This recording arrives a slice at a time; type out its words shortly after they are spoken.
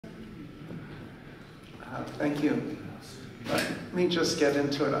Thank you. Let me just get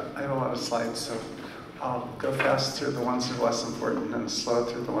into it. I have a lot of slides, so I'll go fast through the ones that are less important and slow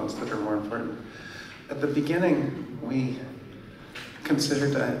through the ones that are more important. At the beginning, we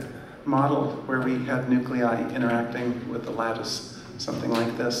considered a model where we had nuclei interacting with the lattice, something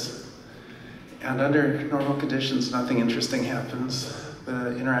like this. And under normal conditions, nothing interesting happens.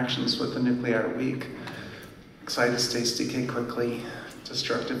 The interactions with the nuclei are weak. Excited states decay quickly.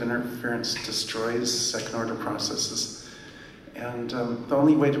 Destructive interference destroys second-order processes. And the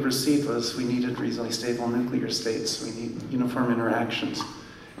only way to proceed was we needed reasonably stable nuclear states. We need uniform interactions.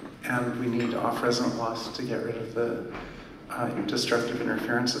 And we need off-resonant loss to get rid of the destructive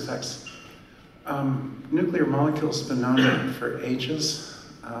interference effects. Nuclear molecules have been known for ages.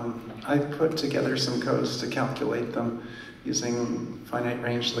 I put together some codes to calculate them using finite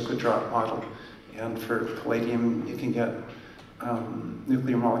range liquid drop model. And for palladium, you can get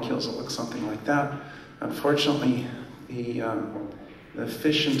nuclear molecules that look something like that. Unfortunately, the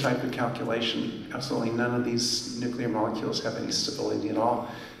fission type of calculation, absolutely none of these nuclear molecules have any stability at all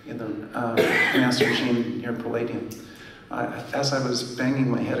in the mass regime near palladium. As I was banging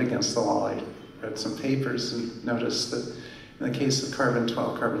my head against the wall, I read some papers and noticed that in the case of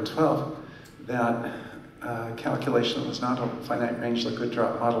carbon-12, that calculation that was not a finite range liquid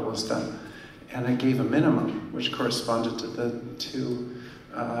drop model was done. And it gave a minimum, which corresponded to the two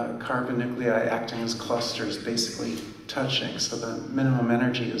carbon nuclei acting as clusters, basically touching. So the minimum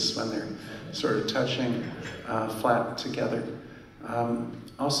energy is when they're sort of touching flat together.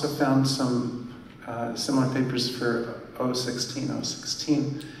 Also found some similar papers for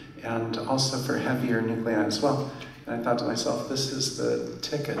O16, and also for heavier nuclei as well. And I thought to myself, this is the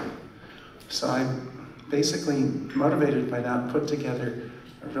ticket. So I basically, motivated by that, put together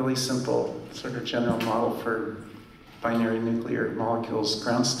a really simple sort of general model for binary nuclear molecules,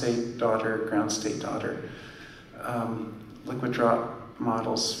 ground state, daughter, liquid drop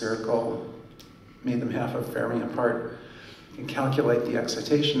model, spherical, made them half a Fermi apart. I can calculate the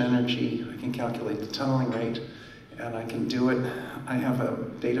excitation energy, I can calculate the tunneling rate, and I can do it. I have a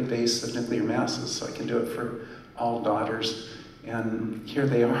database of nuclear masses, so I can do it for all daughters, and here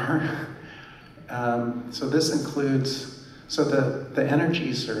they are. So this includes, so the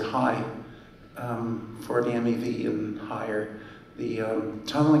energies are high, 40 MeV and higher. The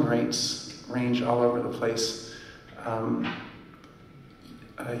tunneling rates range all over the place,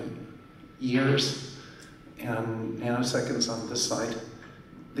 years and nanoseconds on this side.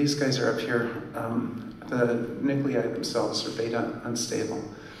 These guys are up here. The nuclei themselves are beta unstable.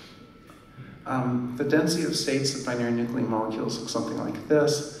 The density of states of binary nuclear molecules looks something like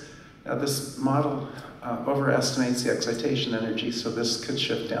this. Now this model overestimates the excitation energy, so this could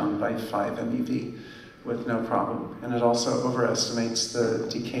shift down by 5 MeV with no problem. And it also overestimates the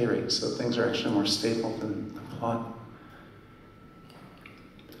decay rate, so things are actually more stable than the plot.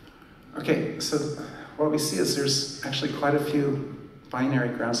 Okay, so what we see is there's actually quite a few binary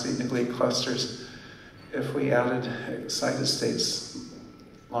ground state nucleate clusters. If we added excited states,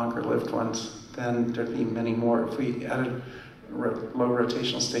 longer lived ones, then there'd be many more. If we added low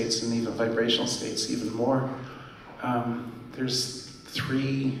rotational states and even vibrational states, even more. There's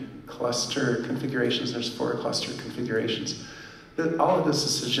 3 cluster configurations, there's 4 cluster configurations. All of this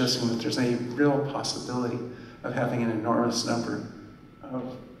is suggesting that there's a real possibility of having an enormous number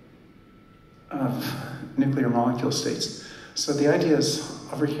of nuclear molecule states. So the idea is,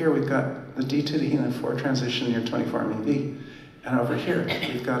 over here we've got the D2 to helium 4 transition near 24 MeV, and over here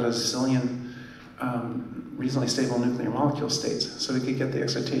we've got a zillion reasonably stable nuclear molecule states. So we could get the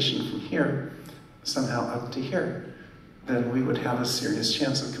excitation from here somehow up to here. Then we would have a serious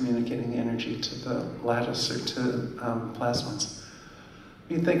chance of communicating the energy to the lattice or to plasmids.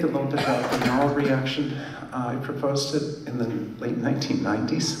 You think a little bit about the Null reaction. I proposed it in the late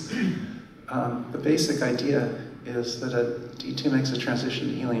 1990s. The basic idea is that a D2 makes a transition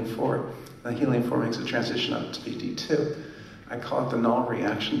to helium-4, and helium-4 makes a transition up to be D2. I call it the Null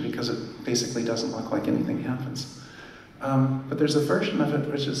reaction because it basically doesn't look like anything happens. But there's a version of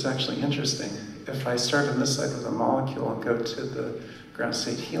it which is actually interesting. If I start on this side with a molecule and go to the ground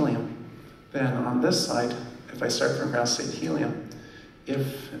state helium, then on this side, if I start from ground state helium,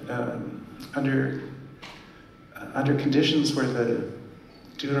 if under conditions where the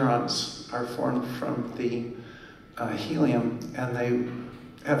deuterons are formed from the helium and they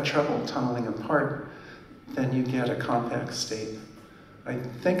have trouble tunneling apart, then you get a compact state. I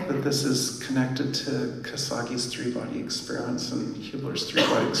think that this is connected to Kasagi's 3-body experiments and Hubler's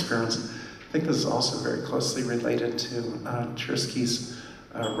 3-body experiments. I think this is also very closely related to Tversky's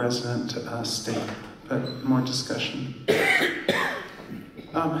resonant state, but more discussion.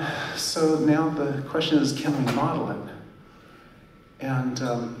 So now the question is, can we model it? And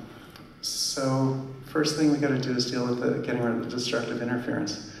so first thing we got to do is deal with getting rid of the destructive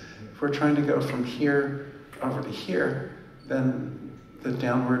interference. If we're trying to go from here over to here, then the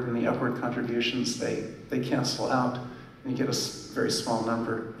downward and the upward contributions, they cancel out, and you get a very small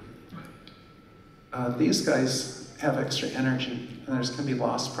number. These guys have extra energy, and there's going to be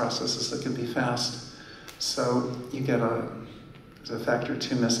loss processes that can be fast. So you get there's a factor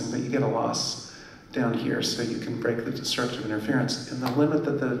 2 missing, but you get a loss down here, so you can break the destructive interference. In the limit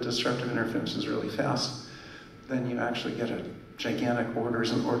that the destructive interference is really fast, then you actually get a gigantic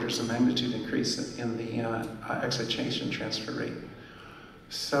orders and orders of magnitude increase in the excitation transfer rate.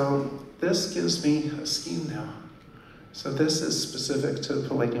 So this gives me a scheme now. So this is specific to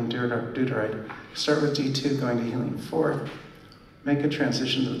palladium deuteride. Start with D2 going to helium-4, make a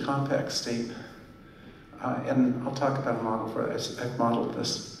transition to the compact state, and I'll talk about a model for it. I've modeled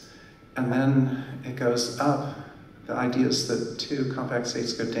this. And then it goes up. The idea is that 2 compact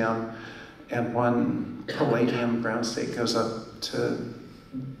states go down, and 1 palladium ground state goes up to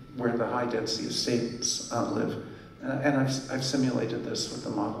where the high density states live. And I've simulated this with the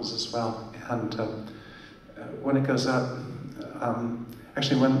models as well. And when it goes up,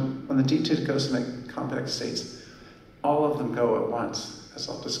 actually when the D2 goes to make compact states, all of them go at once, as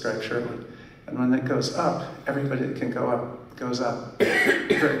I'll describe shortly. And when it goes up, everybody that can go up goes up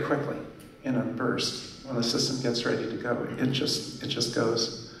very quickly in a burst. When the system gets ready to go, it just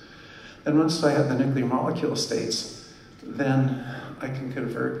goes. And once I have the nuclear molecule states, then I can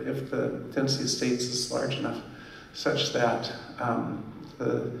convert, if the density of states is large enough, such that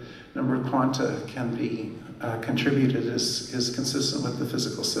the number of quanta can be contributed is consistent with the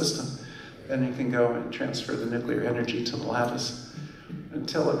physical system. Then you can go and transfer the nuclear energy to the lattice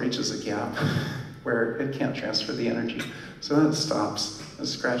until it reaches a gap where it can't transfer the energy. So then it stops and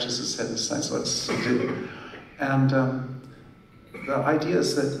scratches its head and decides what to do. And the idea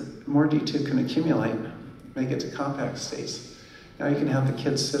is that more D2 can accumulate, make it to compact states. Now you can have the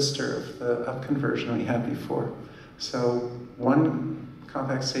kid sister of the up conversion we had before. So 1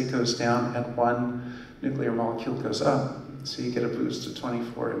 compact state goes down and 1 nuclear molecule goes up. So you get a boost of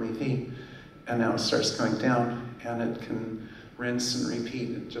 24 MeV. And now it starts going down, and it can rinse and repeat.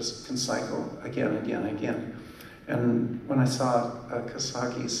 It just can cycle again, again, again. And when I saw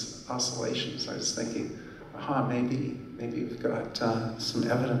Kasagi's oscillations, I was thinking, aha, maybe we've got some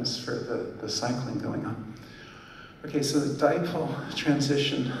evidence for the cycling going on. Okay, so the dipole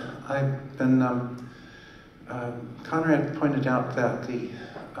transition, I've been, Conrad pointed out that the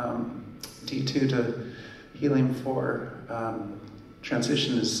D2 to helium-4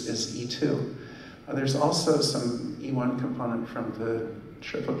 transition is E2. There's also some E1 component from the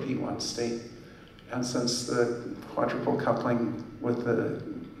triple P1 state. And since the quadruple coupling with the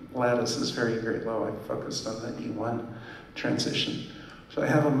lattice is very, very low, I focused on the E1 transition. So I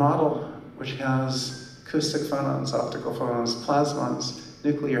have a model which has acoustic phonons, optical phonons, plasmons,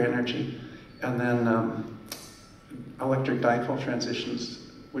 nuclear energy, and then electric dipole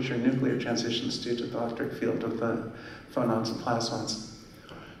transitions, which are nuclear transitions due to the electric field of the phonons and plasmons.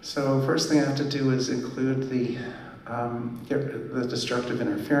 So first thing I have to do is include the destructive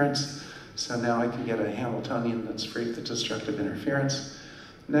interference. So now I can get a Hamiltonian that's free of the destructive interference.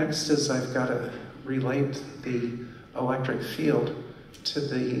 Next is I've got to relate the electric field to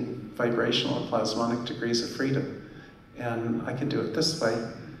the vibrational and plasmonic degrees of freedom. And I can do it this way,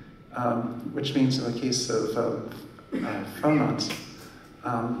 which means in the case of phonons,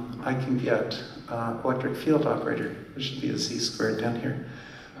 I can get electric field operator, which should be a z² down here.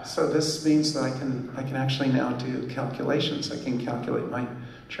 So this means that I can actually now do calculations. I can calculate my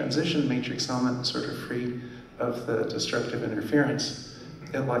transition matrix element sort of free of the destructive interference.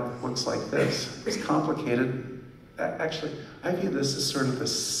 It looks like this. It's complicated. Actually, I view this as sort of the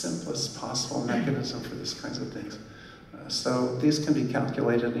simplest possible mechanism for these kinds of things. So these can be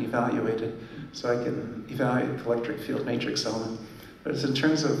calculated and evaluated. So I can evaluate the electric field matrix element. But it's in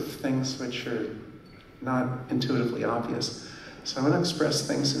terms of things which are not intuitively obvious. So I'm going to express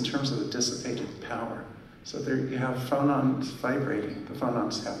things in terms of the dissipated power. So there you have phonons vibrating. The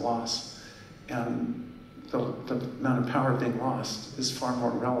phonons have loss. And the amount of power being lost is far more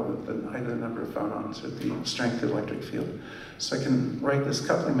relevant than either the number of phonons or the strength of the electric field. So I can write this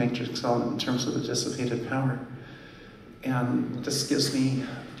coupling matrix element in terms of the dissipated power. And this gives me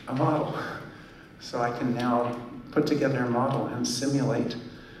a model. So I can now put together a model and simulate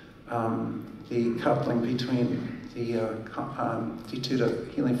the coupling between the D2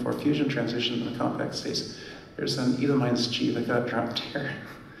 to helium-4 fusion transition in the compact states. There's an e to the minus g that got dropped here.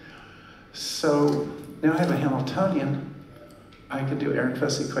 So now I have a Hamiltonian. I could do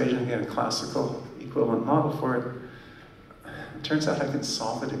Ehrenfest's equation and get a classical equivalent model for it. It turns out I can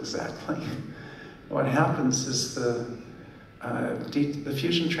solve it exactly. What happens is the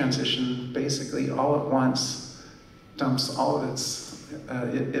fusion transition basically all at once dumps all of its,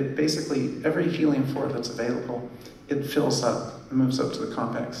 it basically, every helium-4 that's available, it fills up, moves up to the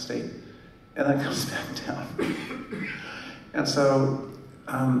compact state, and then comes back down. And so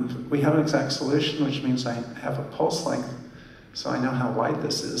we have an exact solution, which means I have a pulse length, so I know how wide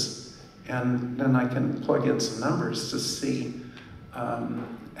this is, and then I can plug in some numbers to see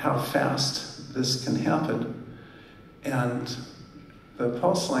how fast this can happen. And the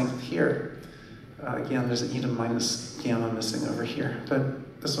pulse length here, again, there's an e to minus gamma missing over here,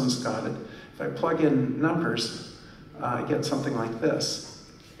 but this one's got it. If I plug in numbers, I get something like this.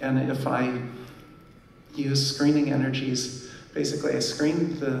 And if I use screening energies, basically I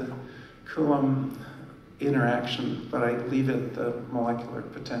screen the Coulomb interaction, but I leave it the molecular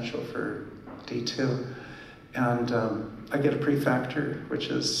potential for D2. And I get a prefactor, which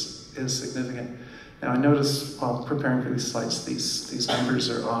is significant. Now I notice while preparing for these slides, these numbers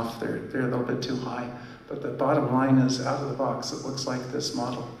are off. They're a little bit too high. But the bottom line is, out of the box, it looks like this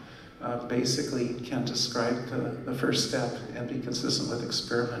model basically can describe the first step and be consistent with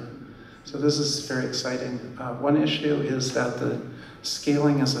experiment. So this is very exciting. One issue is that the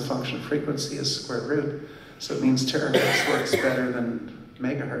scaling as a function of frequency is square root. So it means terahertz works better than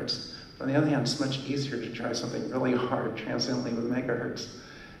megahertz. On the other hand, it's much easier to try something really hard transiently with megahertz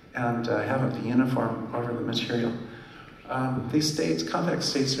and have it be uniform over the material. These states, compact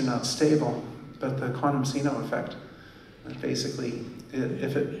states, are not stable, but the quantum Zeno effect, basically,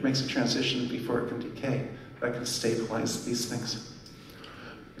 if it makes a transition before it can decay, that can stabilize these things.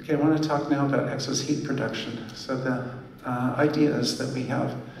 Okay, I want to talk now about excess heat production. So the idea is that we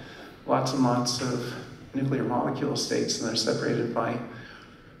have lots and lots of nuclear molecule states, and they're separated by,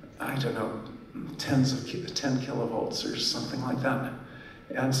 I don't know, 10 kilovolts or something like that.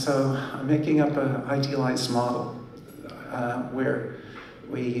 And so I'm making up an idealized model where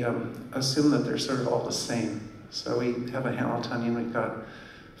we assume that they're sort of all the same. So we have a Hamiltonian, we've got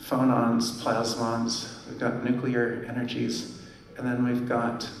phonons, plasmons, we've got nuclear energies, and then we've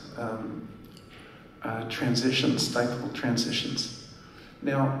got transitions, dipole transitions.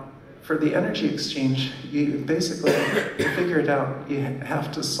 Now, for the energy exchange, you basically figure it out. You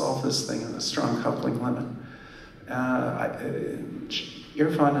have to solve this thing in the strong coupling limit.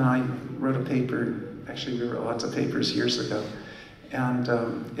 Irfan and I wrote a paper, actually we wrote lots of papers years ago, and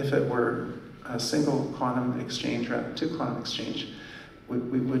if it were a single quantum exchange or a two quantum exchange,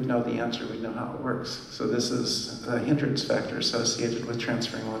 we would know the answer, we'd know how it works. So this is a hindrance factor associated with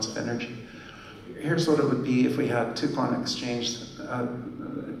transferring lots of energy. Here's what it would be if we had two quantum exchange,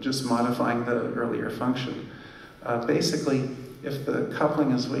 just modifying the earlier function. Basically, if the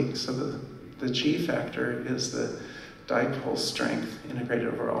coupling is weak, so the G factor is the dipole strength integrated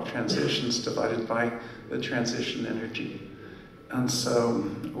over all transitions divided by the transition energy. And so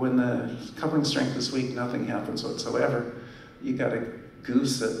when the coupling strength is weak, nothing happens whatsoever. You gotta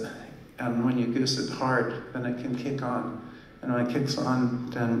goose it, and when you goose it hard, then it can kick on. And when it kicks on,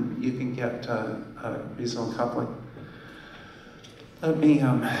 then you can get resonant coupling. Let me,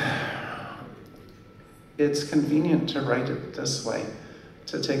 it's convenient to write it this way,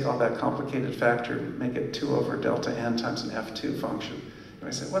 to take all that complicated factor, make it 2 over delta n times an F2 function. And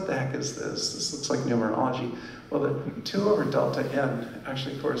I say, what the heck is this? This looks like numerology. Well, the 2 over delta n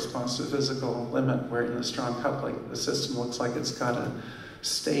actually corresponds to a physical limit where in the strong coupling, the system looks like it's got a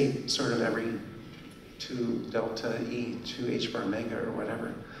state sort of every 2 delta E, 2 h bar mega or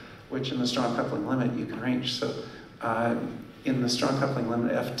whatever, which in the strong coupling limit you can range. So in the strong coupling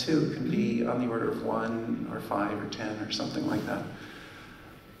limit, F2 can be on the order of 1 or 5 or 10 or something like that.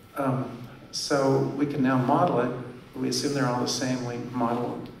 So we can now model it. We assume they're all the same. We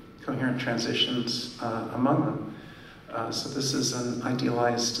model coherent transitions among them. So this is an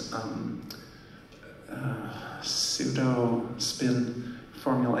idealized pseudo-spin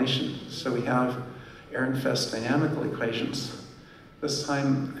formulation. So we have Ehrenfest dynamical equations. This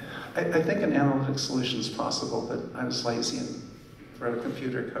time, I think an analytic solution is possible, but I was lazy and wrote a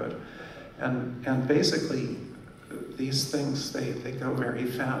computer code. And basically, these things, they go very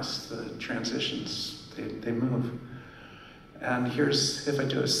fast. The transitions, they move. And here's, if I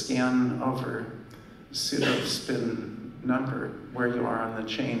do a scan over pseudo-spin number, where you are on the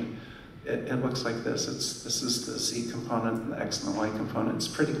chain, it looks like this. This is the Z component and the X and the Y component. It's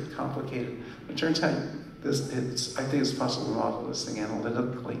pretty complicated. It turns out I think it's possible to model this thing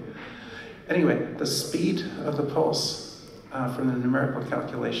analytically. Anyway, the speed of the pulse from the numerical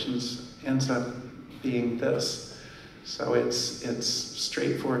calculations ends up being this. So it's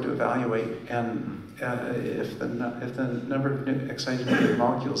straightforward to evaluate, and if the number of excited nuclear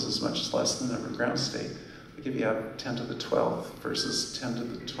molecules is much less than the number of ground state, like if you have 10 to the 12th versus 10 to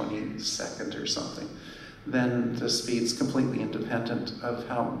the 22nd or something, then the speed's completely independent of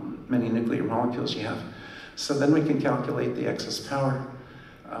how many nuclear molecules you have. So then we can calculate the excess power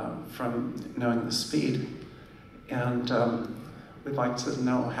from knowing the speed, and we'd like to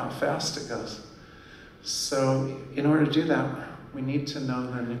know how fast it goes. So in order to do that, we need to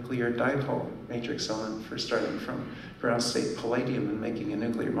know the nuclear dipole matrix element for starting from ground state palladium and making a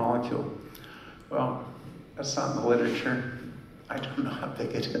nuclear molecule. Well, that's not in the literature. I don't know how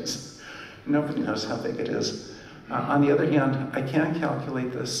big it is. Nobody knows how big it is. On the other hand, I can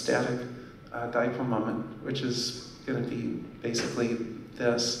calculate the static dipole moment, which is going to be basically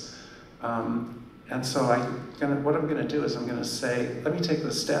this. And so what I'm going to do is I'm going to say, let me take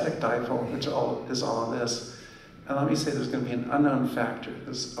the static dipole, which is all of this, and let me say there's going to be an unknown factor.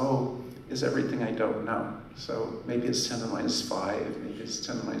 This O is everything I don't know. So maybe it's 10 to the minus 5, maybe it's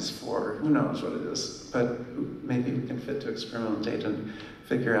 10 to the minus 4, who knows what it is. But maybe we can fit to experimental data and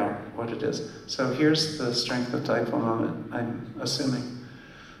figure out what it is. So here's the strength of dipole moment, I'm assuming.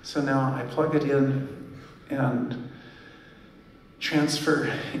 So now I plug it in and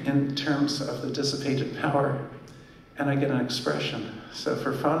transfer in terms of the dissipated power, and I get an expression. So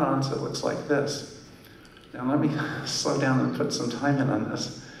for phonons, it looks like this. Now let me slow down and put some time in on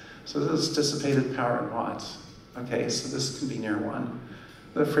this. So this is dissipated power in watts. Okay, so this can be near 1.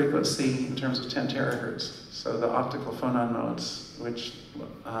 The frequency in terms of 10 terahertz. So the optical phonon modes, which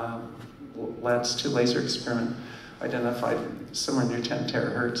LADS 2 laser experiment identified somewhere near 10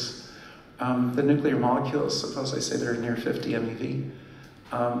 terahertz. The nuclear molecules, suppose I say they're near 50 MeV.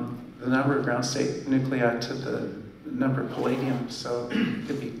 The number of ground state nuclei to the number of palladium, so it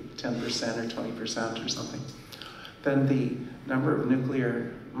could be 10% or 20% or something. Then the number of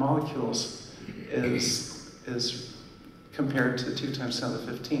nuclear molecules is compared to 2 times 10 to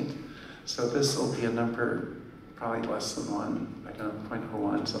the 15th. So this will be a number probably less than 1, I don't know,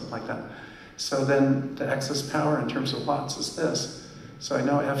 0.01, something like that. So then the excess power in terms of watts is this. So I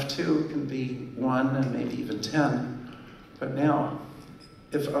know F2 can be 1 and maybe even 10, but now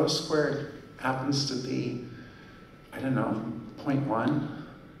if O squared happens to be, I don't know, 0.1,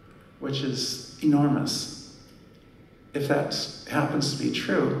 which is enormous, if that happens to be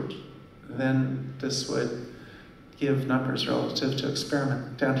true, then this would give numbers relative to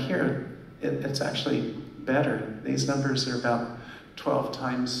experiment. Down here, it's actually better. These numbers are about 12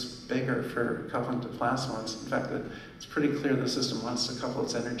 times bigger for coupling to plasmons. In fact, it's pretty clear the system wants to couple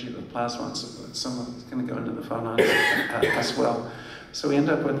its energy to the plasmons, so someone's going to go into the phonons as well. So we end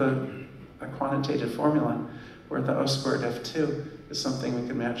up with a quantitative formula where the O squared F2 is something we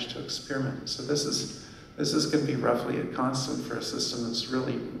can match to experiment. So this is going to be roughly a constant for a system that's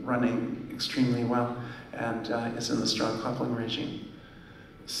really running extremely well and is in the strong coupling regime.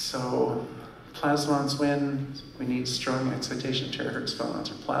 So plasmons win. We need strong excitation of terahertz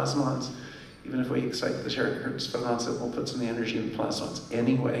phonons or plasmons. Even if we excite the terahertz phonons, it will put some of the energy in the plasmons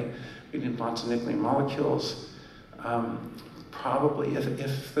anyway. We need lots of nuclear molecules. Probably,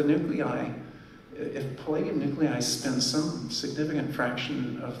 if the nuclei, if palladium nuclei spend some significant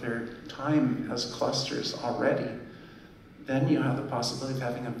fraction of their time as clusters already, then you have the possibility of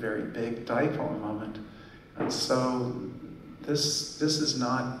having a very big dipole moment. And so this is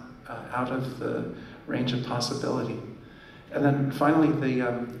not out of the range of possibility. And then finally,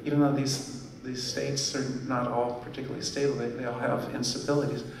 even though these states are not all particularly stable, they all have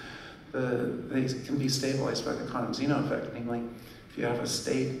instabilities. They can be stabilized by the quantum Zeno effect, namely, if you have a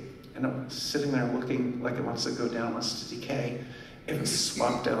state and it's sitting there looking like it wants to go down, wants to decay, if it's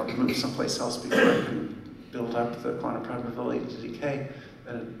swapped out and moved someplace else before it can build up the quantum probability to decay,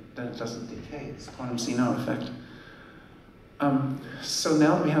 then it doesn't decay. It's the quantum Zeno effect. So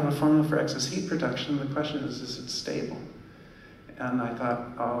now that we have a formula for excess heat production, the question is it stable? And I thought,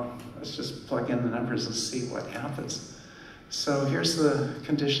 oh, let's just plug in the numbers and see what happens. So here's the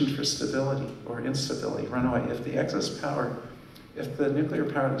condition for stability or instability, runaway. If the excess power, if the nuclear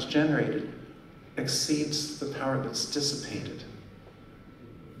power that's generated exceeds the power that's dissipated,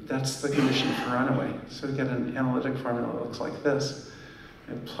 that's the condition for runaway. So we get an analytic formula that looks like this.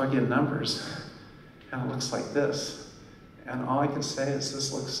 And plug in numbers, and it looks like this. And all I can say is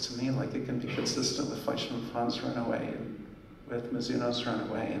this looks to me like it can be consistent with Fleischmann-Fahn's runaway, and with Mizuno's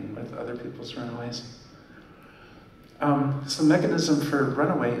runaway, and with other people's runaways. So the mechanism for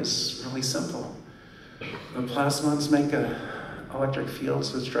runaway is really simple. The plasmons make an electric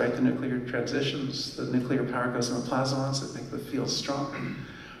fields which drive the nuclear transitions. The nuclear power goes in the plasmons that make the field strong.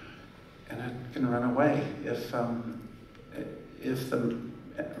 And it can run away if if the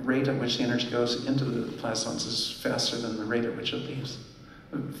rate at which the energy goes into the plasmons is faster than the rate at which it leaves.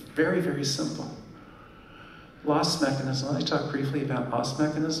 Very, very simple. Loss mechanism. Let me talk briefly about loss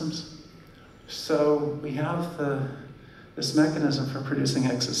mechanisms. So we have this mechanism for producing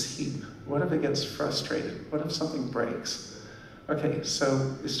excess heat. What if it gets frustrated? What if something breaks? Okay,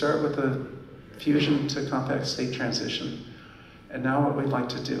 so we start with the fusion to compact state transition. And now what we'd like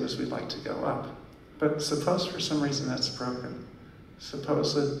to do is we'd like to go up. But suppose for some reason that's broken.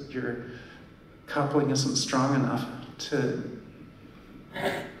 Suppose that your coupling isn't strong enough to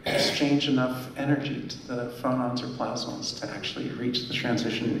exchange enough energy to the phonons or plasmons to actually reach the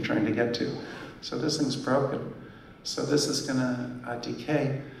transition you're trying to get to. So this thing's broken. So this is going to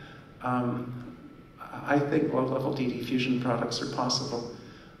decay. I think low-level DD fusion products are possible.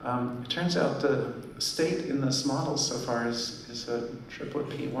 It turns out the state in this model so far is a triplet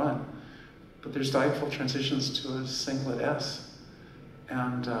P1, but there's dipole transitions to a singlet S.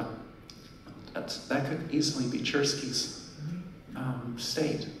 And that could easily be Chersky's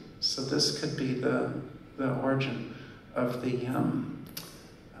state. So this could be the origin of the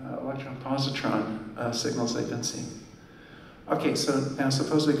electron-positron signals they've been seeing. Okay, so now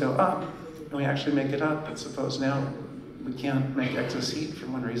suppose we go up, and we actually make it up, but suppose now we can't make excess heat for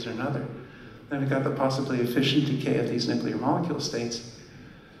one reason or another. Then we've got the possibly efficient decay of these nuclear molecule states.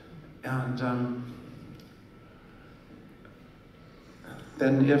 And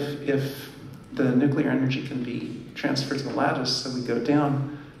then if the nuclear energy can be transferred to the lattice, so we go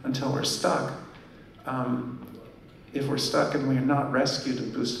down until we're stuck. If we're stuck and we're not rescued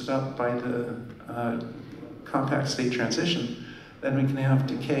and boosted up by the compact state transition, then we can have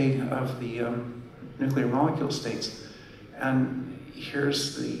decay of the nuclear molecule states. And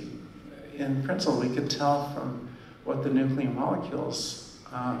here's in principle, we could tell from what the nuclear molecules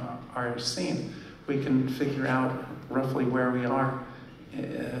are seen. We can figure out roughly where we are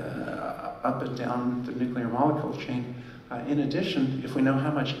up and down the nuclear molecule chain. In addition, if we know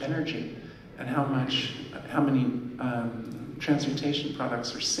how much energy and how many transmutation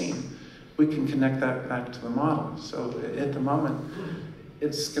products are seen, we can connect that back to the model. So at the moment,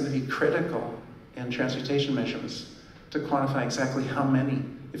 it's going to be critical in transmutation measurements to quantify exactly how many.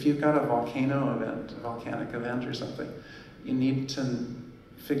 If you've got a volcano event, a volcanic event or something, you need to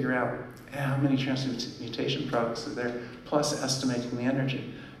figure out how many transmutation products are there, plus estimating the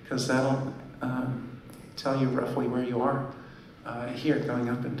energy, because that'll tell you roughly where you are here, going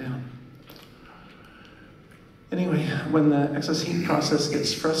up and down. Anyway, when the excess heat process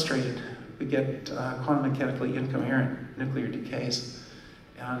gets frustrated, we get quantum mechanically incoherent nuclear decays.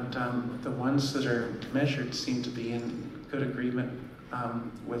 And the ones that are measured seem to be in good agreement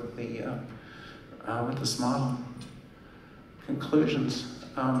with this model. Conclusions.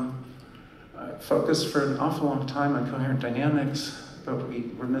 Focused for an awful long time on coherent dynamics, but we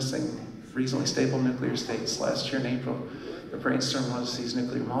were missing reasonably stable nuclear states. Last year in April, the brainstorm was these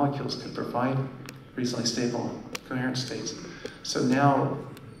nuclear molecules could provide reasonably stable coherent states. So now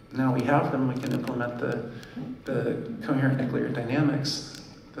we have them, we can implement the coherent nuclear dynamics.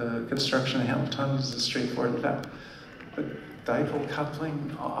 The construction of Hamiltonians is straightforward. In fact, the dipole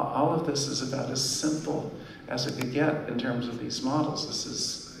coupling, all of this is about as simple as it could get in terms of these models. This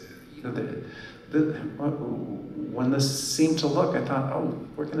is, when this seemed to look, I thought, oh,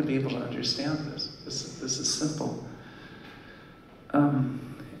 we're going to be able to understand this. This is simple.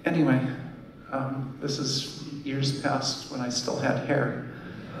 Anyway, this is years past when I still had hair.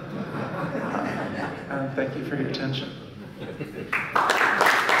 Thank you for your attention.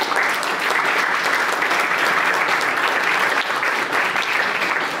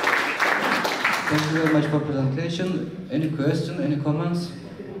 Thank you very much for presentation. Any question, any comments?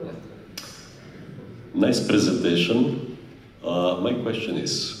 Nice presentation. My question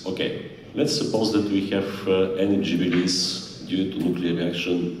is, okay, let's suppose that we have energy release due to nuclear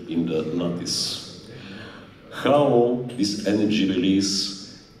reaction in the lattice. How this energy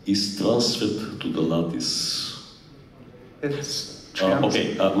release is transferred to the lattice? It's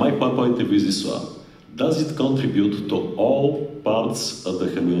okay, my point of view is this one. Does it contribute to all parts of the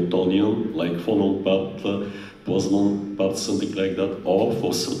Hamiltonian, like phonon part, plasmon part, something like that, or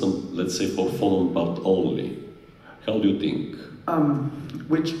for certain, let's say for phonon part only? How do you think?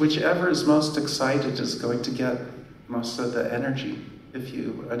 Whichever is most excited is going to get most of the energy if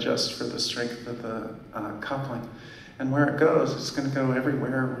you adjust for the strength of the coupling. And where it goes, it's going to go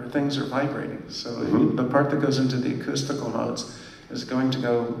everywhere where things are vibrating. So the part that goes into the acoustical modes is going to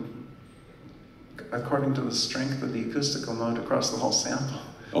go according to the strength of the acoustical mode across the whole sample.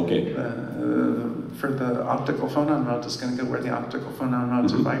 Okay. For the optical phonon mode, it's going to go where the optical phonon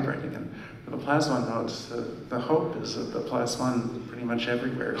modes are vibrating. And for the plasmon modes, the hope is that the plasmon pretty much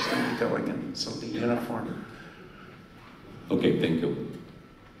everywhere is going to be going, and so it'll be uniform. Okay, thank you.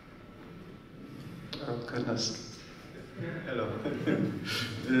 Oh, goodness. Hello.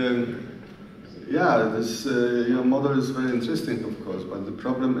 Yeah, this your model is very interesting, of course, but the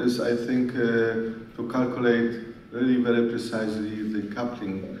problem is, I think, to calculate really very precisely the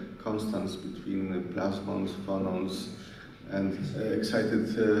coupling constants between plasmons, phonons, and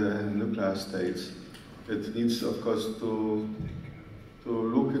excited nuclear states. It needs, of course, to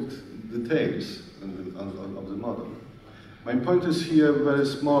look at details of the model. My point is here very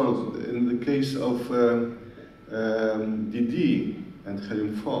small. In the case of DD and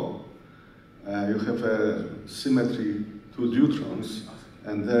helium-4, you have a symmetry to deuterons,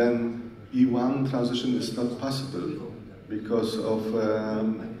 and then E1 transition is not possible because of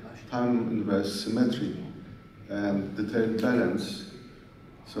time inverse symmetry and detailed balance.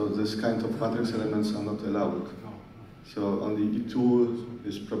 So this kind of matrix elements are not allowed. So only E2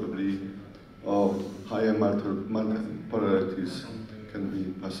 is probably, or higher polarities can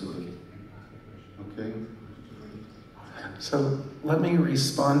be possible. Okay? So let me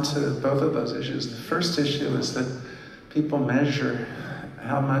respond to both of those issues. The first issue is that people measure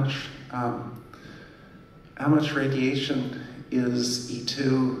how much radiation is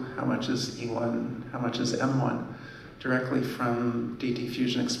E2, how much is E1, how much is M1, directly from DT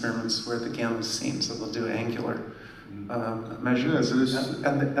fusion experiments where the gamma is seen. So they'll do angular measurements,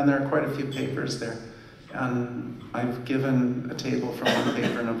 and there are quite a few papers there. And I've given a table from one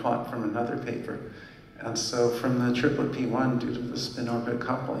paper and a plot from another paper. And so from the triplet P1, due to the spin-orbit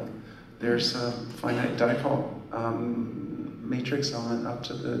coupling, there's a finite dipole matrix element up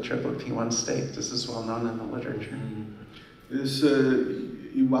to the triplet P1 state. This is well known in the literature. This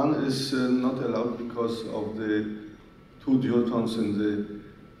E1 is not allowed because of the two deuterons in the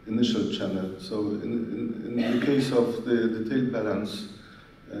initial channel. So in the case of the detailed balance,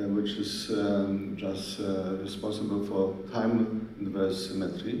 which is just responsible for time inverse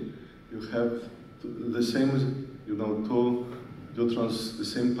symmetry, you have the same, two deuterons, the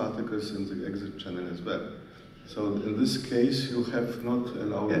same particles in the exit channel as well. So in this case, you have not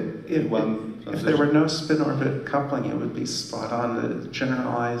allowed one transition. If there were no spin-orbit coupling, it would be spot on. The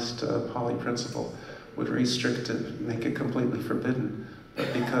generalized Pauli principle would restrict it, make it completely forbidden.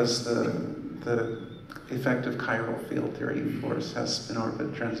 But because the effective chiral field theory force has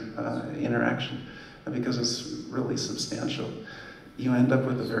spin-orbit interaction, and because it's really substantial, you end up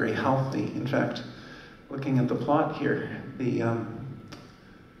with a very healthy, in fact, looking at the plot here, the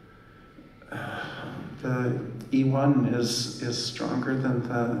E1 is stronger than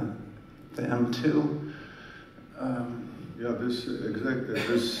the M2. Yeah, this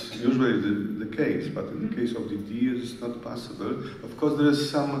is usually the case, but in the case of the D, it's not possible. Of course, there is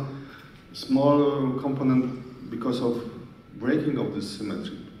some small component because of breaking of this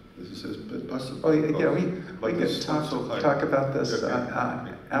symmetry. This is possible. Oh, yeah, we can talk about this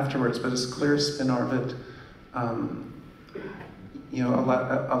afterwards, but it's clear spin orbit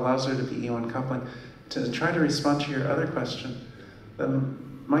allows there to be E1 coupling. To try to respond to your other question, the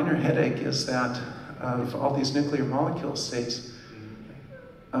minor headache is that of all these nuclear molecule states,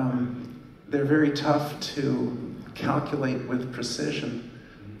 they're very tough to calculate with precision,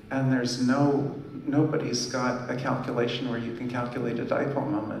 and there's nobody's got a calculation where you can calculate a dipole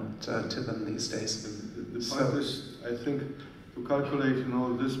moment to them these days. The point is, I think, to calculate,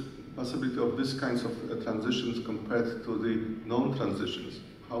 this possibility of these kinds of transitions compared to the known transitions.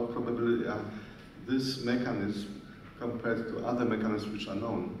 How probably this mechanism compared to other mechanisms which are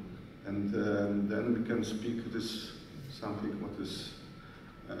known, and then we can speak this something what is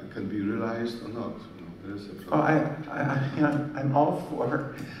can be realized or not. There is a problem. I'm all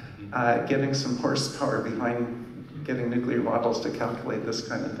for getting some horsepower behind getting nuclear models to calculate this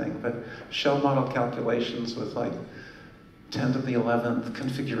kind of thing, but shell model calculations with like 10 to the 11th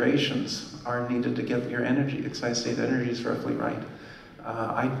configurations are needed to get your excited state energies roughly right.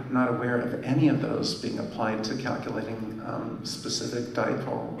 I'm not aware of any of those being applied to calculating specific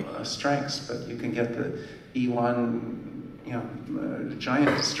dipole strengths, but you can get the E1,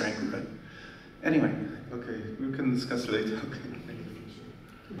 giant strength. But anyway. Okay, we can discuss later. Okay.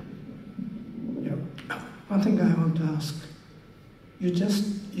 One thing I want to ask, your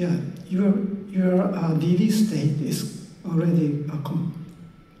DD state is already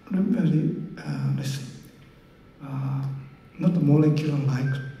very, not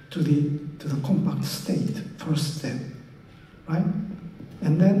molecular-like to the compact state, first step, right?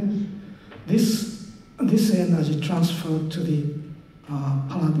 And then this energy transferred to the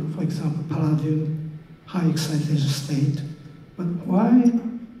for example, palladium high excitation state. But why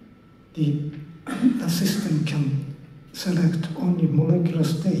the system can select only molecular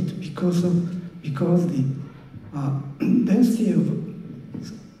state? Because the density of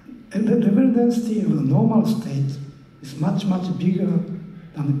the level density of the normal state is much bigger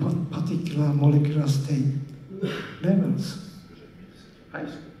than the particular molecular state levels.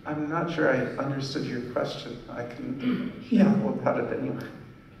 I'm not sure I understood your question. I can Yeah. go about it anyway.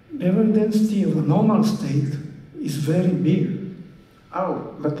 Level density of the normal state is very big.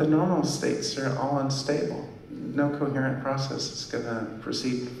 Oh, but the normal states are all unstable. No coherent process is going to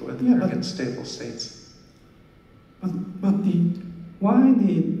proceed with very unstable states. But why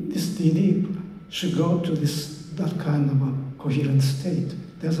this DD should go to that kind of a coherent state?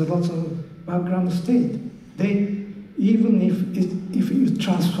 There's a lot of background state. Even if you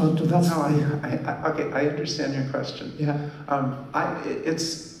transfer to that state. Okay, I understand your question. Yeah.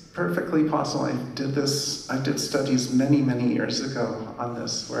 It's perfectly possible. I did studies many years ago on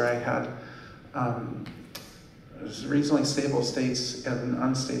this, where I had reasonably stable states and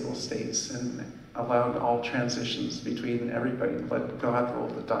unstable states, and allowed all transitions between everybody, let God roll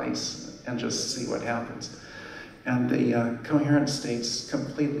the dice and just see what happens. And the coherent states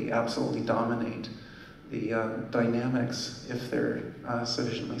completely, absolutely dominate the dynamics if they're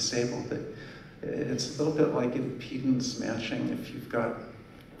sufficiently stable. It's a little bit like impedance matching. If you've got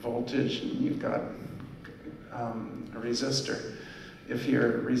voltage and you've got a resistor, if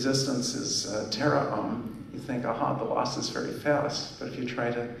your resistance is teraohm, you think, aha, the loss is very fast. But if you try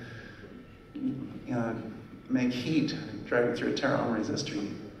to make heat driving through a teraohm resistor,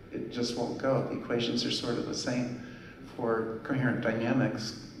 it just won't go. The equations are sort of the same for coherent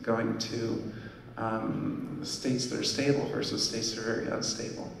dynamics, going to states that are stable versus states that are very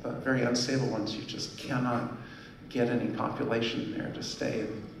unstable. The very unstable ones, you just cannot get any population there to stay.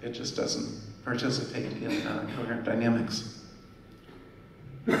 It just doesn't participate in coherent dynamics.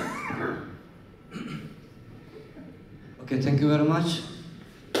 Okay, thank you very much.